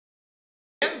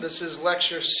This is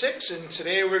lecture 6, and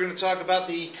today we're going to talk about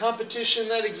the competition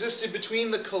that existed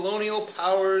between the colonial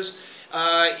powers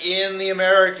in the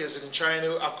Americas and trying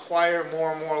to acquire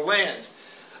more and more land.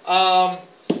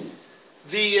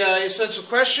 The essential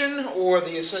question, or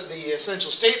the essential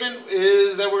statement,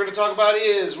 is that we're going to talk about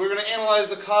is we're going to analyze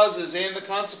the causes and the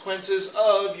consequences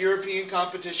of European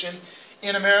competition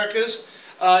in the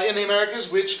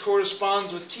Americas, which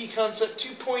corresponds with key concept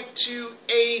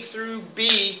 2.2a through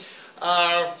b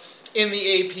in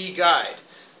the AP guide.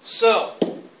 So,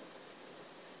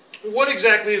 what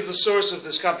exactly is the source of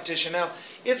this competition? Now,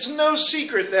 it's no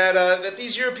secret that that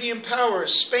these European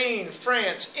powers, Spain,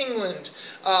 France, England,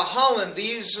 Holland,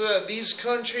 these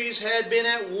countries had been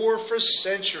at war for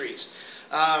centuries,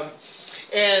 and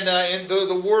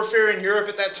the warfare in Europe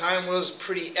at that time was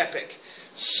pretty epic.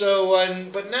 So,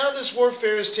 but now this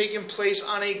warfare has taken place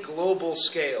on a global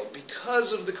scale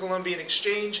because of the Columbian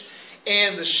Exchange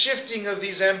and the shifting of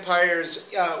these empires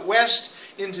west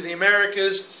into the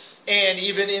Americas and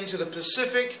even into the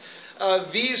Pacific.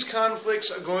 These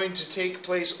conflicts are going to take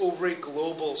place over a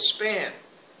global span,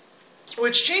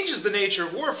 which changes the nature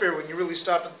of warfare when you really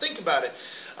stop and think about it.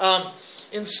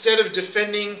 Instead of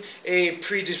defending a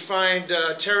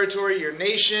predefined territory or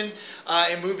nation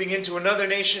and moving into another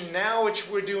nation, now what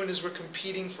we're doing is we're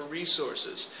competing for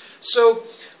resources. So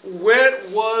what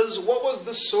was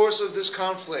the source of this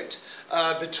conflict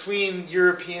between these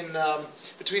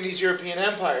European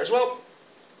empires? Well,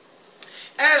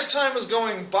 as time was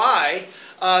going by,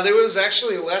 there was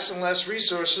actually less and less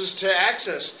resources to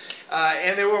access,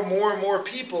 and there were more and more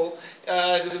people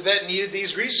that needed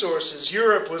these resources.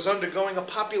 Europe was undergoing a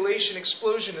population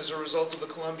explosion as a result of the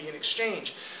Columbian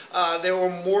Exchange. There were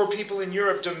more people in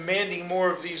Europe demanding more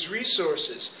of these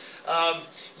resources.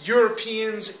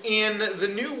 Europeans in the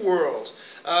New World,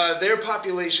 their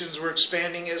populations were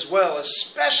expanding as well,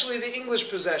 especially the English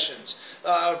possessions.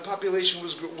 Population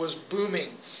was booming.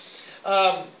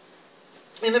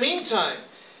 In the meantime,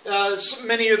 so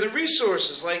many of the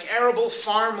resources, like arable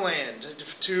farmland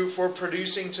for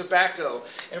producing tobacco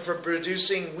and for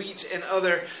producing wheat and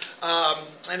other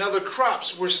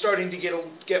crops, were starting to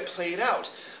get played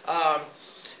out.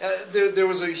 There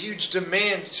was a huge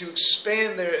demand to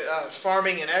expand their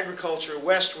farming and agriculture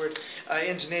westward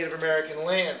into Native American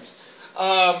lands.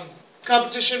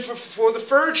 Competition for the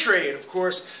fur trade, of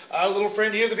course. Our little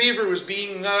friend here, the beaver, was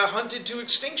being hunted to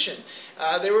extinction.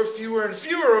 There were fewer and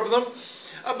fewer of them.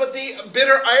 But the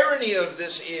bitter irony of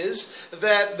this is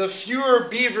that the fewer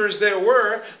beavers there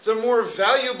were, the more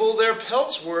valuable their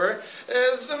pelts were,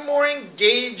 the more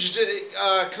engaged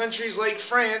countries like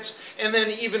France, and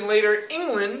then even later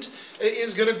England,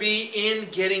 is going to be in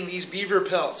getting these beaver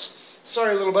pelts.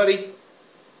 Sorry, little buddy.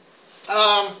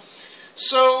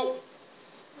 So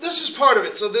this is part of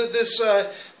it. So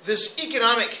this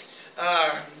economic,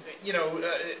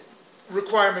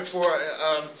 requirement for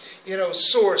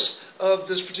source of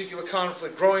this particular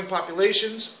conflict: growing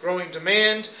populations, growing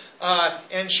demand,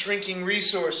 and shrinking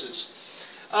resources.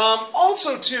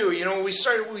 Also, too, when we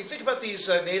think about these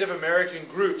Native American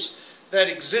groups that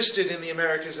existed in the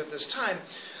Americas at this time,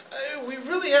 we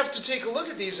really have to take a look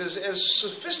at these as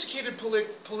sophisticated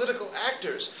political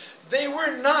actors. They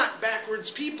were not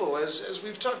backwards people, as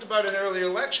we've talked about in earlier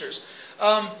lectures.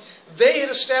 They had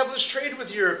established trade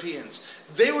with Europeans.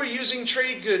 They were using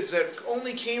trade goods that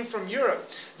only came from Europe.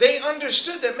 They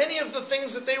understood that many of the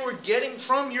things that they were getting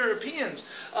from Europeans,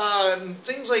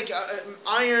 things like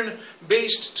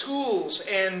iron-based tools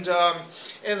and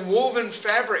woven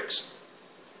fabrics,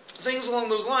 things along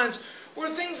those lines, were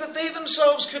things that they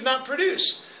themselves could not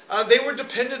produce. They were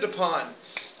dependent upon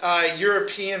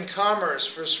European commerce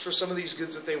for some of these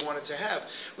goods that they wanted to have.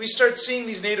 We start seeing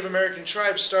these Native American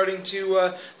tribes starting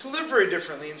to live very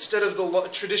differently. Instead of the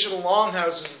traditional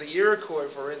longhouses, the Iroquois,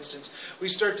 for instance, we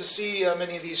start to see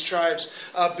many of these tribes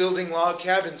building log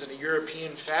cabins in a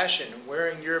European fashion and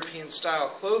wearing European-style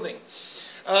clothing.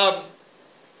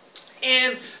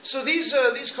 And so these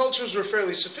cultures were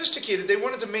fairly sophisticated. They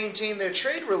wanted to maintain their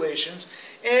trade relations,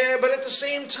 but at the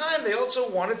same time, they also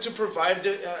wanted to provide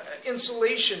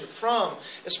insulation from,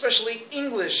 especially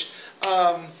English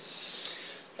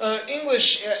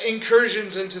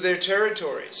incursions into their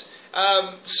territories.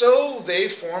 So they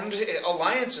formed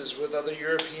alliances with other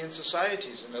European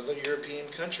societies and other European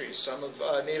countries. Some of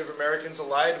Native Americans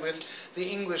allied with the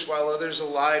English, while others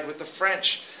allied with the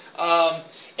French.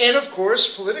 And of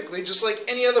course, politically, just like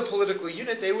any other political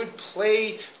unit, they would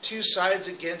play two sides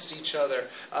against each other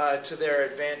to their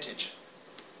advantage.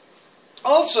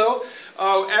 Also,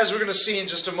 as we're going to see in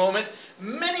just a moment,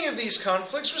 many of these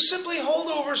conflicts were simply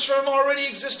holdovers from already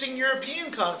existing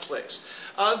European conflicts.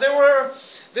 There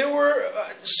there were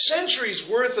centuries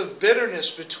worth of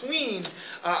bitterness between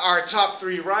our top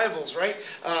three rivals, right?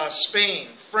 Spain,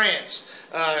 France,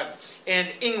 and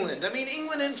England. I mean,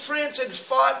 England and France had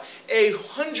fought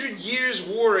 100 years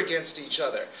war against each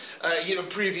other,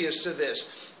 previous to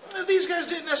this. These guys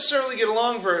didn't necessarily get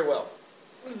along very well.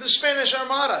 The Spanish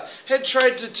Armada had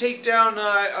tried to take down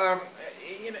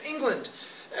England.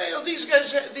 These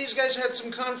guys had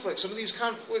some conflicts. Some of these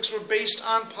conflicts were based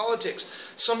on politics.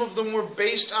 Some of them were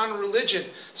based on religion.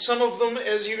 Some of them,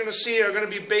 as you're going to see, are going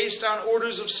to be based on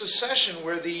orders of secession,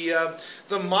 where the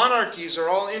monarchies are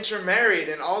all intermarried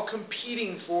and all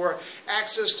competing for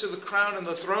access to the crown and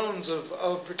the thrones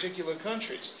of particular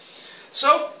countries.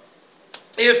 So,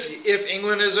 if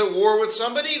England is at war with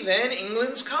somebody, then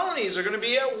England's colonies are going to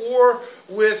be at war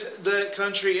with the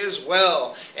country as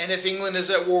well. And if England is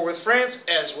at war with France,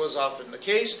 as was often the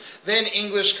case, then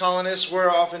English colonists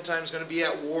were oftentimes going to be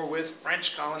at war with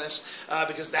French colonists,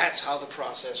 because that's how the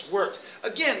process worked.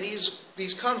 Again,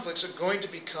 these conflicts are going to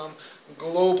become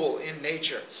global in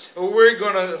nature. We're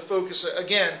going to focus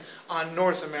again on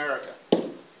North America. All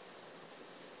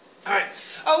right,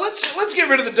 let's get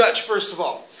rid of the Dutch first of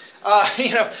all.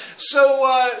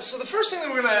 So the first thing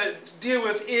that we're going to deal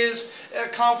with is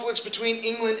conflicts between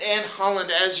England and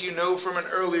Holland. As you know from an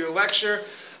earlier lecture,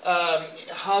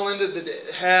 Holland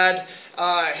had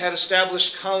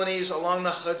established colonies along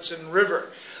the Hudson River.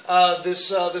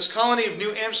 This colony of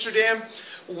New Amsterdam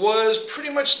was pretty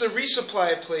much the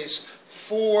resupply place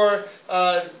for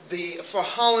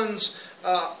Holland's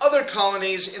other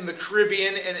colonies in the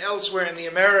Caribbean and elsewhere in the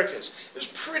Americas. It was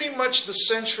pretty much the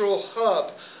central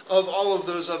hub of all of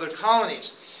those other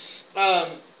colonies.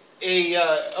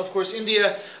 Of course,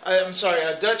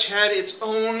 Dutch had its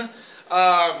own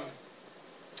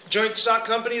joint stock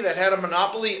company that had a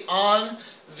monopoly on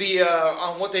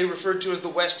what they referred to as the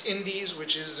West Indies,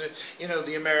 which is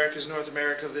the Americas, North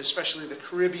America, especially the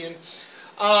Caribbean.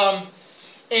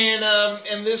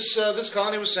 And this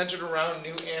colony was centered around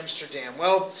New Amsterdam.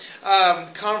 Well,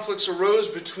 conflicts arose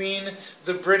between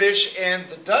the British and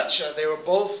the Dutch. They were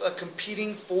both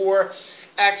competing for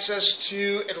access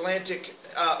to Atlantic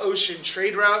Ocean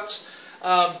trade routes.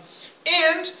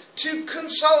 And to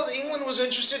consolidate, England was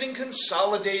interested in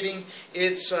consolidating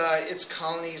its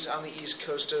colonies on the east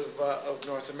coast of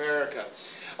North America.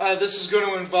 This is going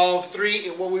to involve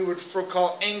what we would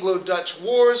call Anglo-Dutch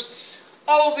wars.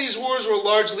 All of these wars were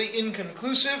largely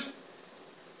inconclusive,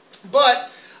 but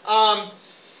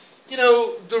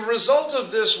the result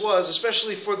of this was,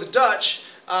 especially for the Dutch,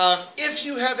 if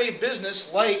you have a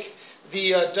business like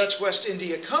the Dutch West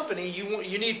India Company,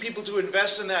 you need people to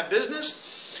invest in that business.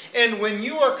 And when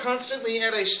you are constantly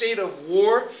at a state of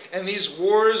war, and these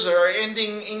wars are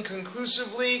ending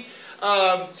inconclusively,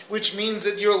 which means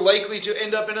that you're likely to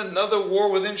end up in another war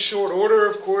within short order.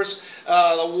 Of course,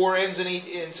 the war ends in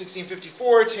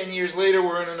 1654. 10 years later,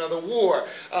 we're in another war.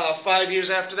 5 years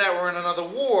after that, we're in another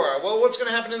war. Well, what's going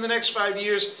to happen in the next 5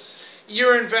 years?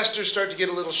 Your investors start to get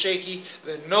a little shaky.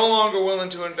 They're no longer willing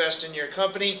to invest in your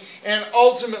company. And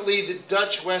ultimately, the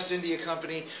Dutch West India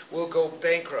Company will go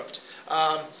bankrupt.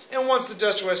 And once the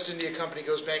Dutch West India Company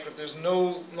goes bankrupt, there's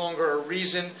no longer a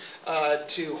reason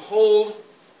to hold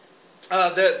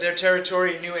their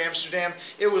territory in New Amsterdam.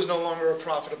 It was no longer a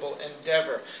profitable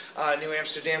endeavor. New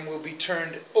Amsterdam will be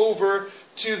turned over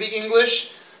to the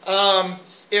English.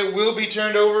 It will be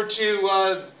turned over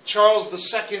to Charles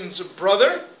II's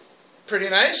brother. Pretty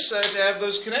nice to have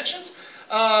those connections.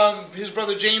 His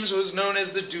brother James was known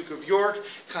as the Duke of York.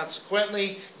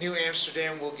 Consequently, New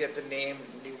Amsterdam will get the name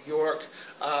New York.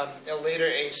 Later,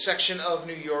 a section of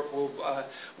New York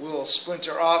will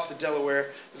splinter off. The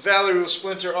Delaware Valley will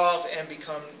splinter off and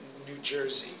become New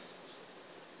Jersey.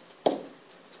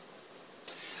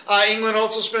 England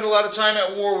also spent a lot of time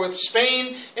at war with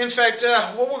Spain. In fact,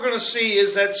 what we're going to see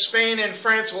is that Spain and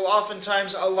France will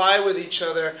oftentimes ally with each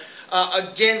other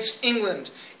against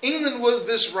England. England was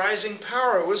this rising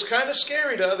power. It was kind of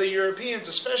scary to other Europeans,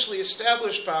 especially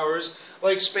established powers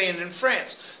like Spain and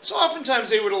France. So oftentimes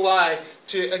they would ally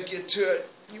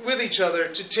with each other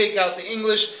to take out the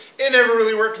English. It never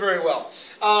really worked very well.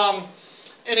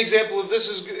 An example of this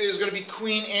is going to be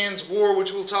Queen Anne's War,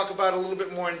 which we'll talk about a little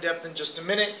bit more in depth in just a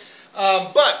minute.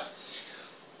 But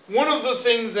one of the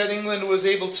things that England was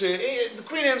able to... The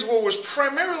Queen Anne's War was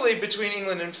primarily between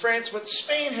England and France, but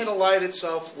Spain had allied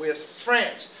itself with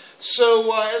France.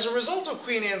 So as a result of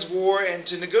Queen Anne's War, and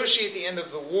to negotiate the end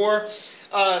of the war,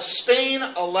 Spain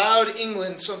allowed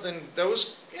England something that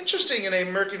was interesting in a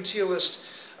mercantilist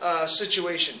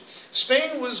situation.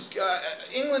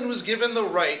 England was given the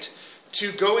right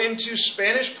to go into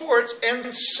Spanish ports and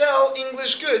sell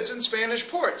English goods in Spanish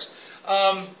ports.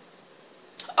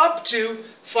 up to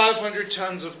 500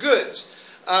 tons of goods.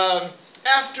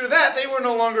 After that, they were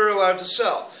no longer allowed to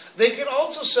sell. They could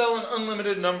also sell an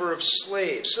unlimited number of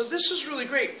slaves. So this was really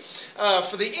great.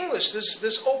 For the English,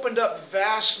 this opened up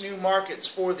vast new markets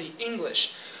for the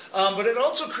English. But it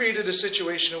also created a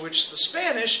situation in which the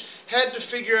Spanish had to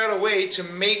figure out a way to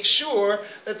make sure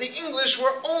that the English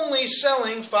were only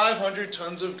selling 500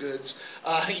 tons of goods,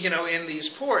 in these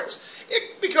ports.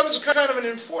 It becomes kind of an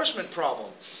enforcement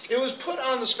problem. It was put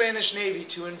on the Spanish Navy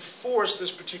to enforce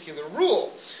this particular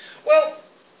rule. Well,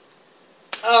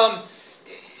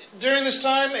 during this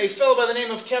time, a fellow by the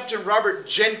name of Captain Robert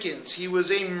Jenkins, he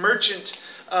was a merchant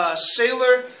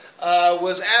sailor,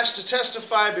 was asked to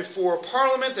testify before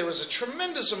Parliament. There was a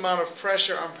tremendous amount of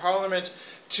pressure on Parliament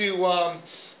to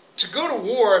go to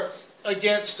war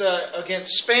against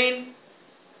Spain.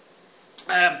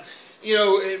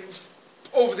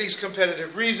 Over these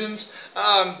competitive reasons.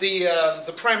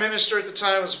 The Prime Minister at the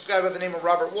time was a guy by the name of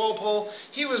Robert Walpole.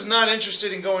 He was not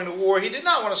interested in going to war. He did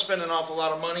not want to spend an awful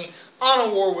lot of money on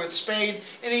a war with Spain,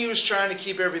 and he was trying to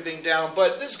keep everything down.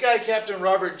 But this guy, Captain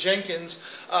Robert Jenkins,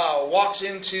 walks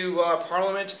into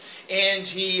Parliament, and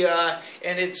he's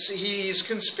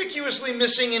conspicuously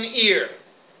missing an ear.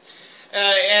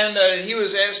 He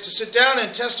was asked to sit down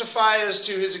and testify as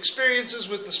to his experiences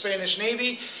with the Spanish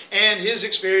Navy, and his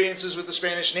experiences with the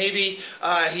Spanish Navy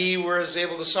he was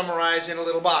able to summarize in a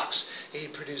little box. He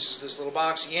produces this little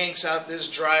box, yanks out this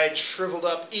dried, shriveled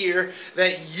up ear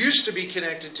that used to be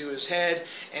connected to his head,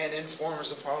 and informs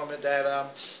the Parliament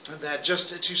that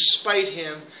just to spite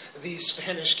him, the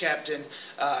Spanish captain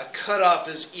cut off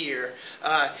his ear.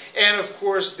 And of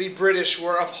course, the British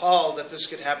were appalled that this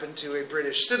could happen to a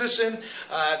British citizen.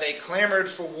 They clamored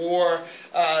for war.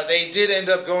 They did end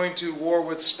up going to war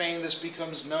with Spain. This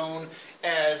becomes known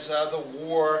as the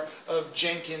War of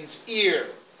Jenkins' Ear.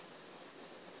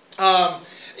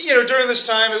 During this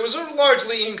time, it was a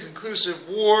largely inconclusive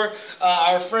war.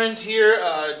 Our friend here,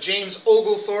 James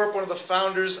Oglethorpe, one of the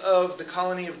founders of the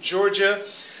colony of Georgia,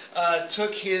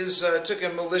 took a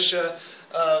militia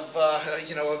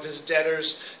of his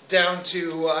debtors down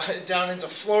into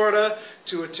Florida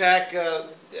to attack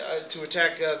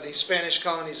the Spanish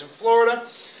colonies in Florida.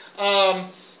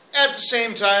 At the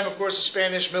same time, of course, the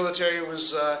Spanish military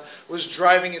was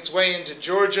driving its way into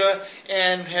Georgia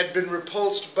and had been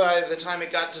repulsed by the time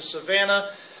it got to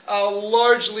Savannah.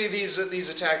 Largely, these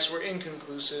attacks were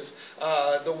inconclusive.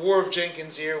 The War of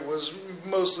Jenkins' Ear was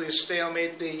mostly a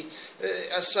stalemate.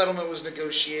 A settlement was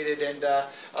negotiated, and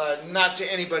not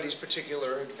to anybody's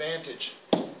particular advantage.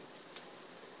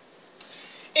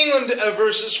 England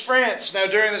versus France. Now,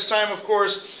 during this time, of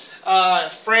course,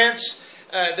 France,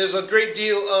 there's a great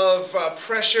deal of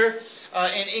pressure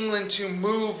in England to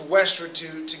move westward,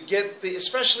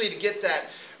 especially to get that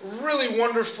really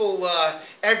wonderful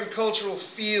agricultural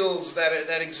fields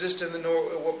that exist in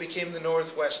what became the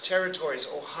Northwest Territories,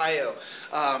 Ohio.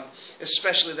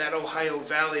 Especially that Ohio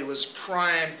Valley was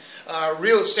prime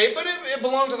real estate, but it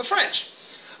belonged to the French.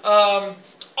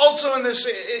 Also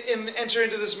enter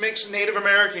into this mix Native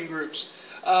American groups.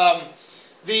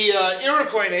 The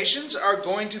Iroquois nations are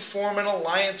going to form an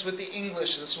alliance with the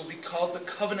English. This will be called the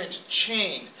Covenant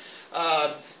Chain.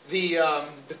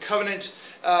 The covenant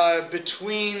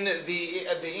between the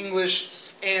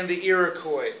English and the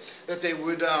Iroquois, that they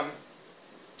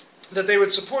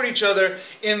would support each other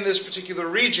in this particular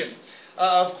region.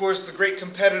 Of course, the great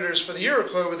competitors for the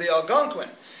Iroquois were the Algonquin,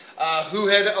 who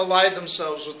had allied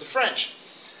themselves with the French.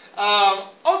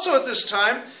 Also at this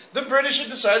time, the British had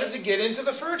decided to get into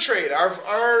the fur trade.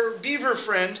 Our beaver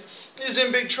friend is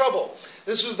in big trouble.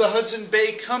 This was the Hudson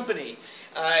Bay Company.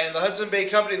 And the Hudson Bay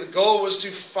Company, the goal was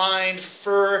to find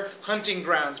fur hunting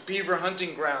grounds, beaver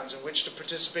hunting grounds, in which to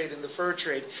participate in the fur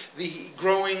trade, the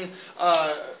growing,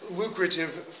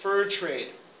 lucrative fur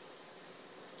trade.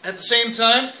 At the same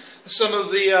time, some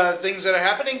of the things that are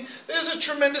happening, there's a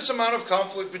tremendous amount of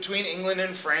conflict between England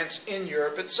and France in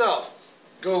Europe itself.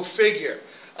 Go figure.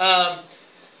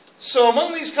 So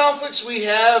among these conflicts, we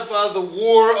have the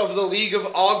War of the League of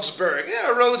Augsburg.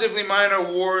 A relatively minor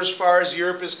war as far as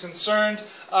Europe is concerned.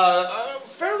 A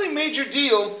fairly major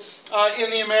deal in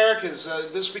the Americas.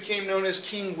 This became known as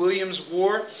King William's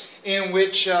War, in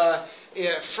which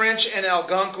French and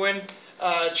Algonquin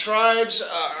tribes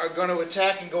are going to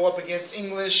attack and go up against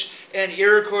English and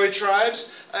Iroquois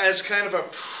tribes as kind of a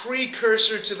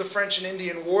precursor to the French and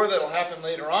Indian War that will happen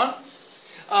later on.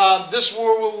 This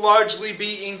war will largely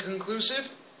be inconclusive.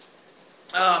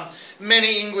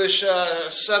 Many English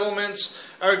settlements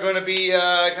are going to be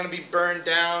burned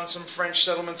down. Some French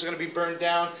settlements are going to be burned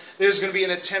down. There's going to be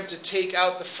an attempt to take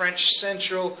out the French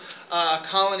central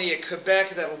colony at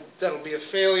Quebec. That'll be a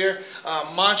failure.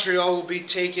 Montreal will be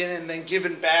taken and then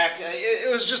given back. It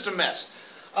was just a mess.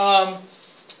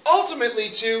 Ultimately,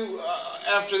 too,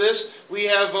 after this, we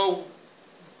have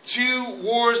two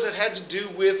wars that had to do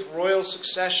with royal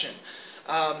succession.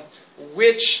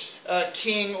 Which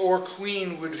king or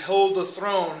queen would hold the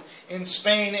throne in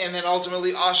Spain, and then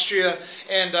ultimately Austria.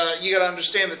 And you got to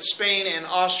understand that Spain and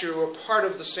Austria were part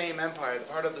of the same empire,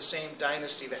 part of the same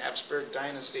dynasty, the Habsburg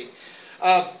dynasty.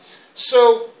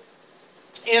 So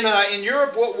in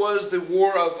Europe, what was the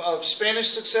War of Spanish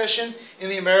Succession? In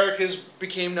the Americas,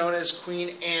 became known as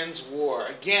Queen Anne's War.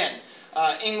 Again,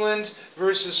 England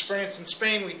versus France and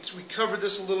Spain. We covered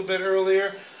this a little bit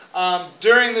earlier.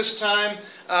 During this time,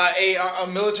 a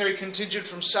military contingent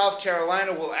from South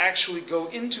Carolina will actually go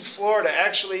into Florida,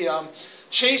 actually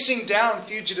chasing down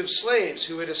fugitive slaves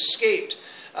who had escaped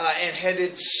and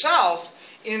headed south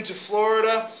into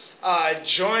Florida,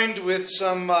 joined with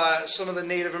some of the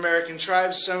Native American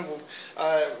tribes,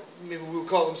 maybe we'll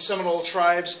call them Seminole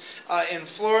tribes in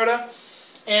Florida,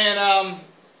 and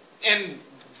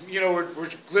you know, we're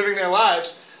living their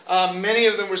lives. Many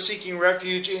of them were seeking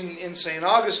refuge in St.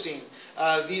 Augustine.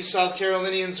 These South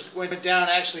Carolinians went down,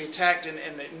 actually attacked and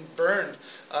burned,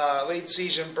 laid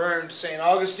siege and burned St.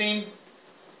 Augustine.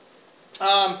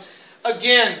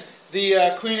 Again,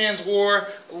 the Queen Anne's War,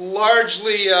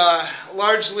 largely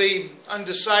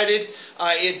undecided.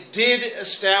 It did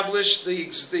establish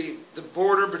the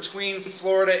border between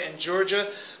Florida and Georgia,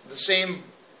 the same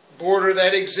border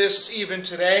that exists even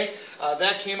today.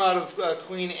 That came out of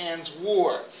Queen Anne's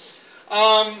War.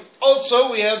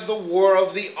 Also, we have the War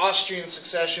of the Austrian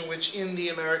Succession, which in the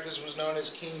Americas was known as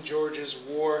King George's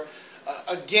War.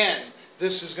 Again,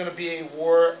 this is going to be a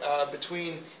war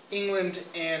between England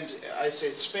and, I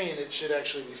say Spain, it should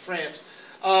actually be France.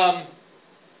 And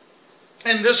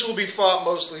this will be fought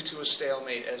mostly to a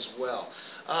stalemate as well.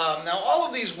 Now, all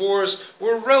of these wars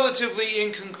were relatively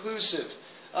inconclusive.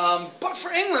 But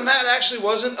for England, that actually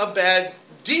wasn't a bad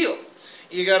deal.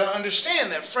 You got to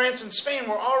understand that France and Spain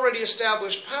were already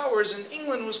established powers, and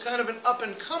England was kind of an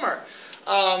up-and-comer.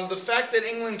 The fact that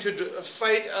England could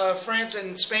fight France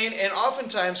and Spain, and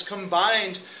oftentimes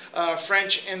combined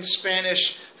French and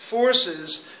Spanish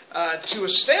forces to a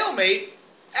stalemate,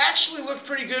 actually looked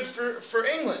pretty good for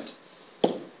England.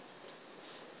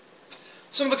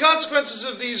 Some of the consequences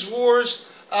of these wars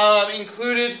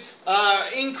included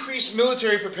increased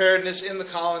military preparedness in the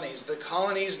colonies. The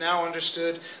colonies now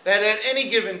understood that at any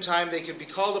given time they could be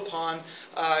called upon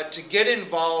to get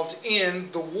involved in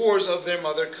the wars of their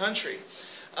mother country.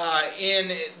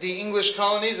 In the English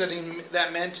colonies,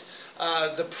 that meant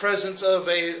the presence of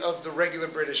the regular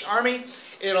British Army.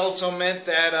 It also meant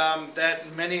that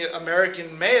that many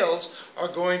American males are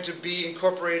going to be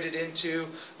incorporated into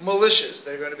militias.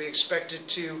 They're going to be expected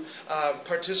to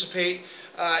participate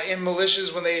in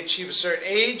militias when they achieve a certain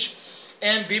age,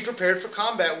 and be prepared for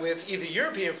combat with either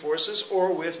European forces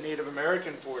or with Native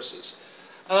American forces.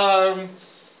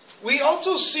 We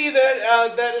also see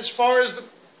that that as far as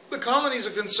the colonies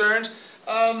are concerned,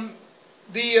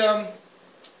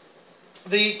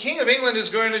 the King of England is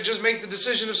going to just make the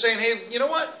decision of saying, hey, you know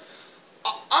what?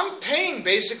 I'm paying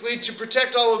basically to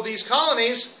protect all of these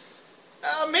colonies.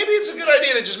 Maybe it's a good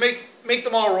idea to just make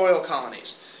them all royal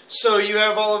colonies. So you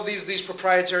have all of these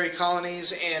proprietary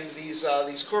colonies and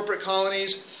these corporate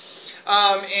colonies.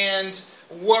 And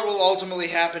what will ultimately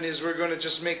happen is we're going to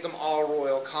just make them all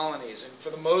royal colonies. And for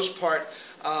the most part,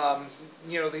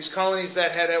 you know, these colonies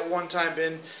that had at one time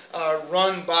been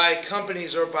run by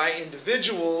companies or by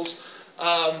individuals,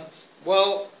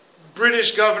 well,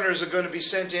 British governors are going to be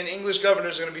sent in, English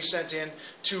governors are going to be sent in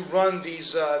to run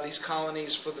these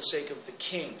colonies for the sake of the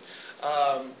king.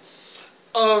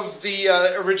 Of the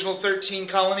original 13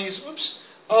 colonies,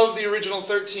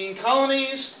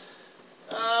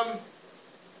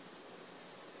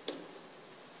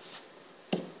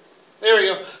 there we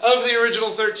go. Of the original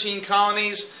 13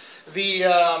 colonies, the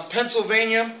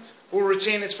Pennsylvania will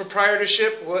retain its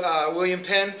proprietorship. William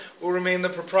Penn will remain the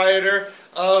proprietor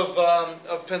of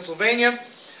Pennsylvania,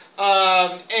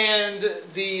 and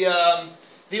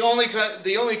the only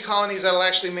colonies that will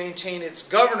actually maintain its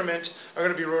government are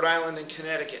going to be Rhode Island and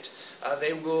Connecticut.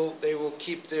 They will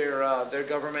keep their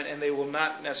government, and they will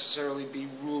not necessarily be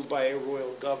ruled by a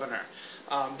royal governor.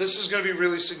 This is going to be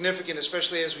really significant,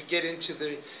 especially as we get into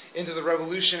the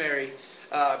Revolutionary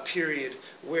period,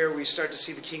 where we start to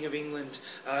see the King of England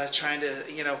trying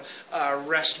to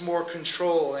wrest more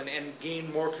control and gain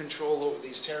more control over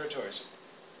these territories.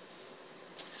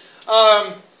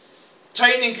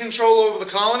 Tightening control over the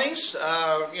colonies.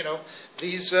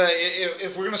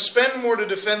 If we're going to spend more to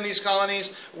defend these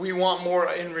colonies, we want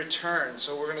more in return.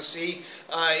 So we're going to see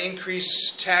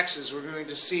increased taxes. We're going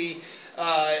to see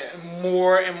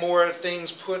more and more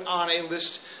things put on a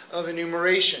list of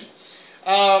enumeration.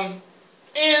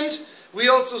 And we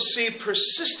also see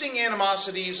persisting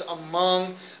animosities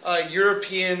among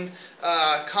European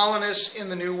colonists in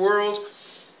the New World.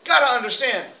 Got to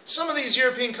understand, some of these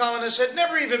European colonists had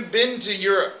never even been to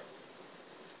Europe.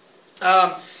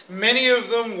 Many of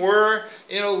them were,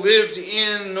 lived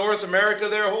in North America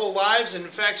their whole lives. And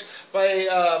in fact,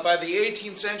 by the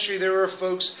 18th century, there were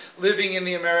folks living in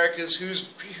the Americas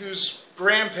whose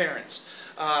grandparents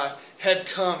had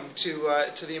come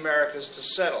to the Americas to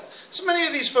settle. So many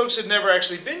of these folks had never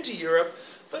actually been to Europe,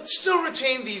 but still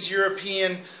retained these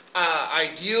European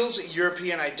ideals,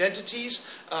 European identities.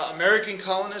 American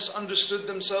colonists understood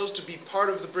themselves to be part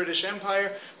of the British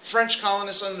Empire. French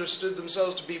colonists understood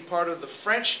themselves to be part of the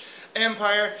French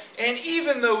Empire. And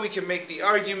even though we can make the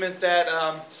argument that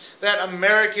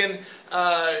American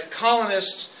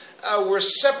colonists were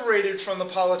separated from the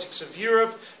politics of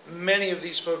Europe, many of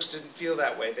these folks didn't feel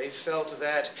that way. They felt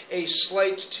that a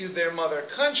slight to their mother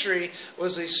country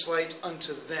was a slight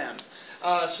unto them.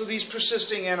 So these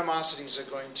persisting animosities are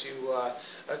going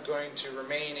to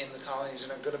remain in the colonies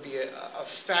and are going to be a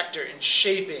factor in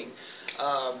shaping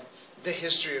the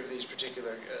history of these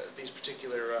particular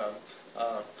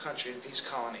countries, these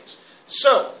colonies.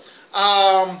 So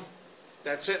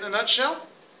that's it in a nutshell.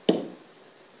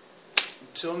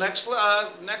 Until next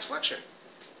lecture.